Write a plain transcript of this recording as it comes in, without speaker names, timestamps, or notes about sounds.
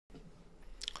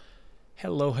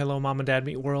Hello, Mom and Dad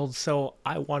Meet World. So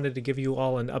I wanted to give you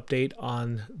all an update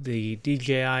on the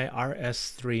DJI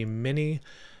RS3 Mini.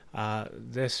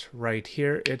 This right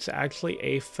here, it's actually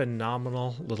a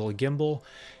phenomenal little gimbal.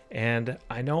 And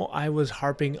I know I was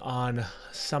harping on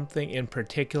something in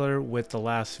particular with the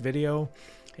last video,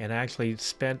 and I actually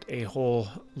spent a whole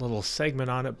little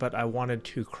segment on it, but I wanted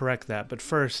to correct that. But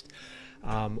first,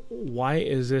 why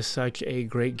is this such a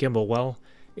great gimbal? Well,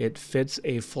 it fits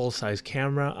a full-size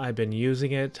camera. I've been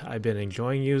using it. I've been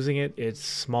enjoying using it. It's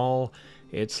small,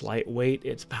 it's lightweight,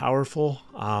 it's powerful.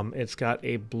 It's got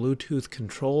a Bluetooth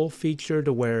control feature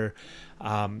to where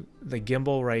the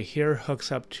gimbal right here hooks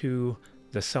up to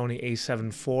the Sony a7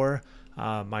 IV,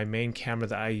 my main camera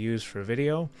that I use for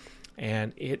video,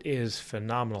 and it is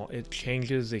phenomenal. It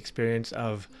changes the experience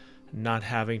of not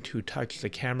having to touch the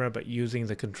camera but using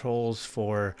the controls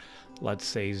for, let's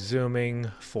say, zooming,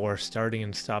 for starting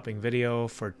and stopping video,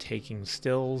 for taking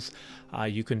stills.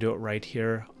 You can do it right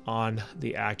here on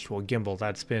the actual gimbal.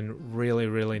 That's been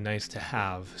really nice to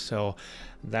have. So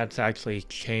that's actually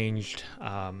changed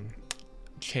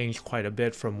quite a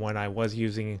bit from when I was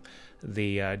using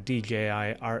the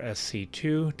DJI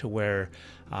RSC2 to where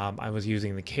I was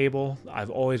using the cable. I've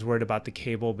always worried about the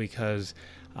cable because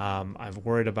I've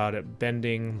worried about it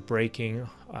bending, breaking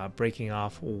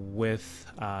off with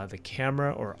the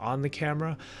camera or on the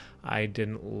camera. I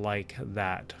didn't like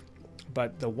that.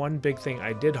 But the one big thing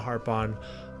I did harp on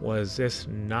was this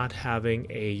not having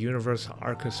a universal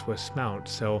Arca Swiss mount.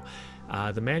 So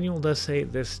the manual does say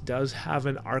this does have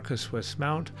an Arca Swiss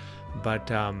mount, but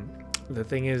the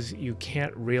thing is you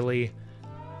can't really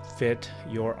fit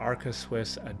your Arca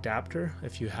Swiss adapter.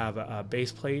 If you have a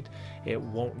base plate, it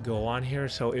won't go on here.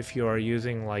 So if you are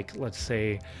using, like, let's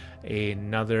say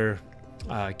another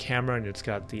camera and it's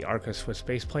got the Arca Swiss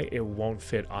base plate, it won't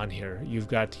fit on here. You've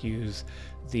got to use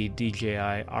the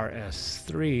DJI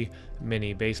RS3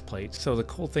 mini base plate. So the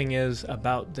cool thing is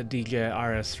about the DJI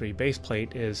RS3 base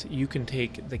plate is you can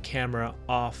take the camera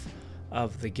off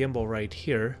of the gimbal right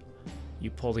here. You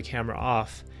pull the camera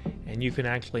off and you can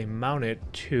actually mount it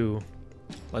to,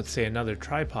 let's say, another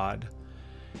tripod,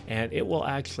 and it will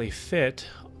actually fit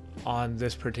on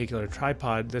this particular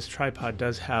tripod. This tripod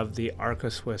does have the Arca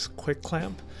Swiss quick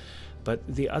clamp, but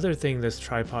the other thing this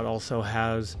tripod also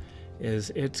has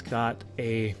is it's got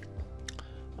a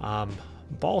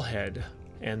ball head,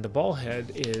 and the ball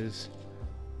head is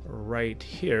right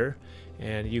here,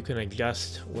 and you can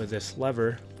adjust with this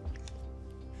lever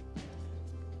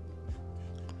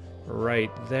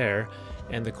right there.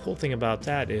 And the cool thing about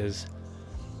that is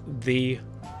the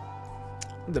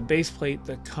base plate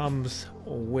that comes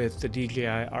with the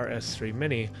DJI RS3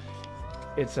 Mini,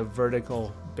 it's a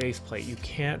vertical base plate. You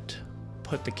can't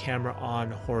put the camera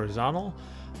on horizontal,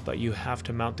 but you have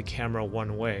to mount the camera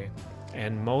one way.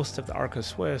 And most of the Arca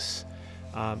Swiss,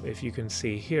 if you can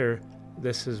see here,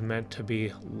 this is meant to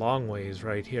be long ways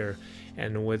right here,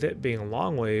 and with it being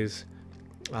long ways,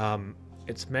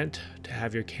 it's meant to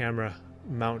have your camera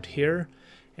mount here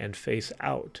and face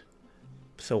out.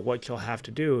 So what you'll have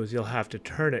to do is you'll have to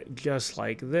turn it just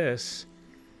like this,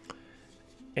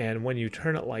 and when you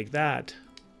turn it like that,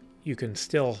 you can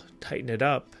still tighten it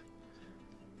up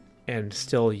and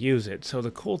still use it. So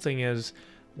the cool thing is,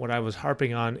 what I was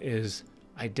harping on is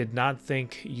I did not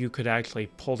think you could actually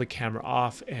pull the camera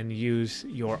off and use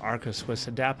your Arca Swiss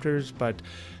adapters, but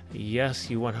yes,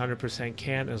 you 100%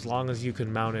 can, as long as you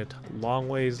can mount it long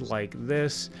ways like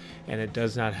this, and it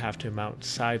does not have to mount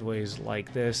sideways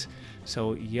like this.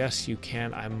 So yes, you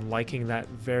can. I'm liking that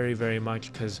very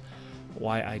much, because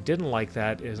why I didn't like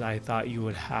that is I thought you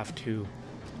would have to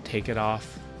take it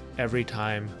off every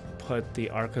time, put the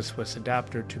Arca Swiss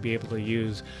adapter to be able to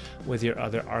use with your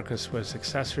other Arca Swiss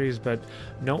accessories, but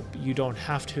nope, you don't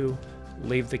have to.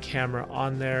 Leave the camera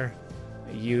on there,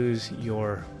 use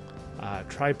your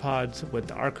tripods with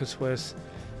the Arca Swiss,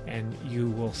 and you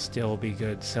will still be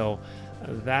good. So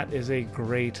that is a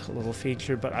great little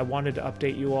feature, but I wanted to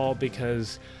update you all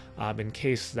because in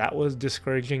case that was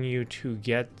discouraging you to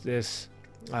get this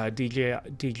DJI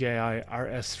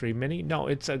RS3 Mini, no,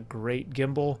 it's a great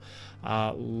gimbal.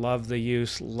 Love the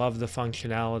use, love the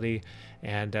functionality,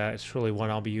 and it's really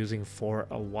one I'll be using for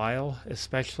a while,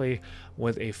 especially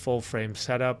with a full frame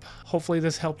setup. Hopefully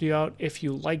this helped you out. If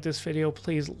you like this video,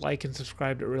 please like and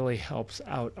subscribe. It really helps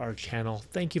out our channel.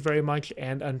 Thank you very much,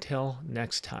 and until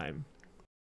next time.